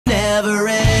never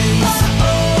ends.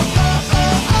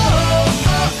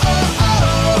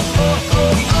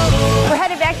 We're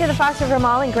headed back to the Fox River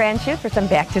Mall in Grand Chute for some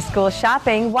back-to-school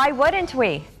shopping. Why wouldn't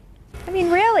we? I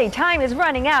mean, really, time is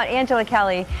running out. Angela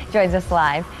Kelly joins us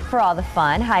live for all the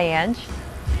fun. Hi, Ange.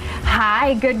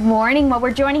 Hi, good morning. Well,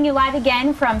 we're joining you live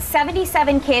again from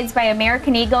 77 Kids by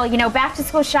American Eagle. You know,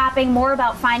 back-to-school shopping, more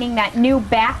about finding that new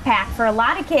backpack. For a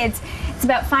lot of kids, it's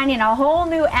about finding a whole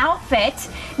new outfit.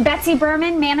 Betsy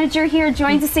Berman, manager here,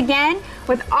 joins us again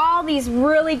with all these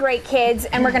really great kids,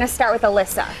 and we're going to start with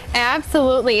Alyssa.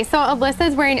 Absolutely. So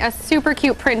Alyssa's wearing a super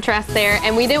cute print dress there,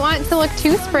 and we didn't want it to look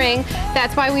too spring.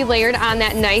 That's why we layered on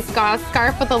that nice gauze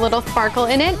scarf with a little sparkle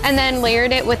in it, and then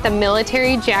layered it with the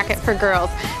military jacket for girls.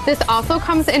 This also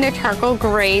comes in a charcoal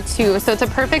gray too, so it's a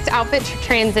perfect outfit to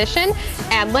transition.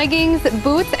 Add leggings,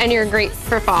 boots, and you're great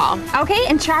for fall. Okay,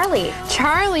 and Charlie.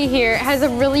 Charlie here has a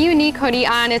really unique hoodie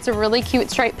on. It's a really cute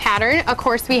striped pattern. Of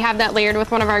course, we have that layered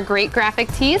with one of our great graphic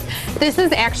tees. This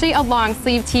is actually a long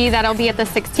sleeve tee that'll be at the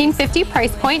 $16.50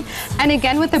 price point, and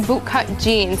again with the boot cut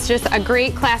jeans. Just a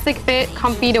great classic fit,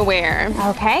 comfy to wear.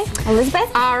 Okay, Elizabeth.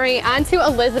 All right, on to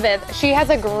Elizabeth. She has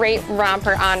a great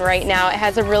romper on right now. It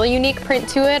has a really unique print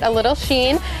to it, a little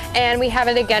sheen, and we have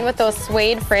it again with those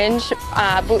suede fringe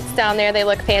boots down there. They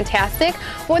look fantastic.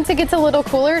 Once it gets a little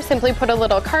cooler, simply put a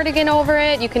little cardigan over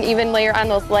it. You can even layer on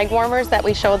those leg warmers that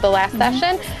we showed the last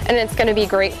session, and it's going to be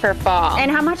great for fall.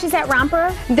 And how much is that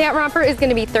romper? That romper is going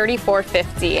to be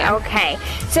 $34.50. Okay,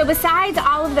 so besides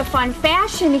all of the fun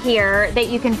fashion here that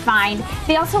you can find,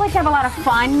 they also like to have a lot of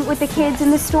fun with the kids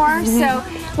in the store. So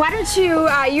why don't you,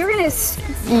 you're going to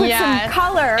put some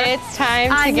color it's time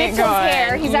to on get Mitchell's going.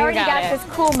 hair. He's already got this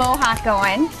cool mohawk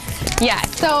going. Yeah,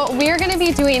 so we're going to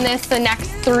be doing this the next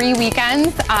 3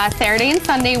 weekends, Saturday and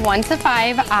Sunday, 1 to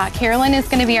 5. Carolyn is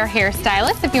going to be our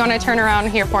hairstylist. If you want to turn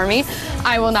around here for me,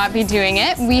 I will not be doing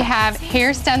it. We have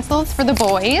hair stencils for the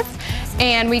boys,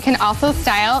 and we can also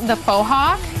style the faux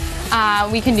hawk.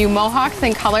 We can do mohawks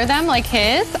and color them like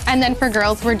his, and then for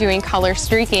girls we're doing color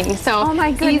streaking. So oh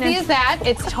my goodness. Easy as that.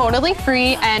 It's totally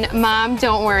free, and Mom,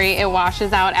 don't worry, it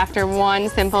washes out after one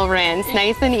simple rinse.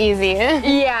 Nice and easy.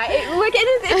 Yeah, look,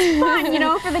 it's fun, you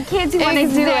know, for the kids who want to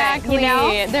do it, you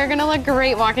know? They're gonna look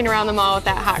great walking around the mall with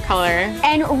that hot color.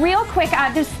 And real quick,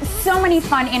 there's so many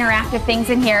fun interactive things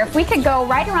in here. If we could go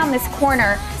right around this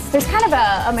corner, there's kind of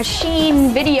a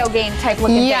machine video game type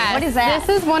looking thing. What is that?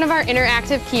 This is one of our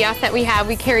interactive kiosks that we have.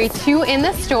 We carry 2 in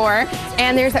the store,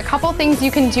 and there's a couple things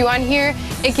you can do on here.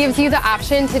 It gives you the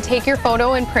option to take your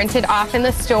photo and print it off in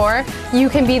the store. You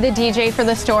can be the DJ for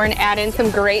the store and add in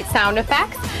some great sound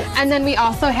effects. And then we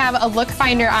also have a look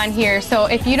finder on here. So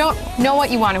if you don't know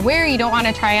what you want to wear, you don't want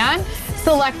to try on,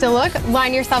 select a look,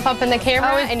 line yourself up in the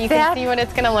camera, and you can see what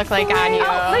it's going to look like on you.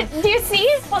 Oh, do you see?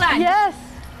 Hold on. Yes.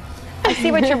 I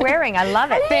see what you're wearing. I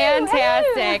love it.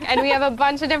 Fantastic. And we have a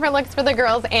bunch of different looks for the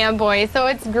girls and boys. So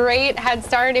it's great head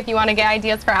start. If you want to get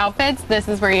ideas for outfits, this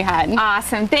is where you head.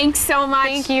 Awesome. Thanks so much.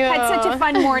 Thank you. Had such a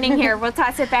fun morning here. We'll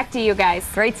toss it back to you guys.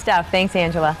 Great stuff. Thanks,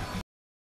 Angela.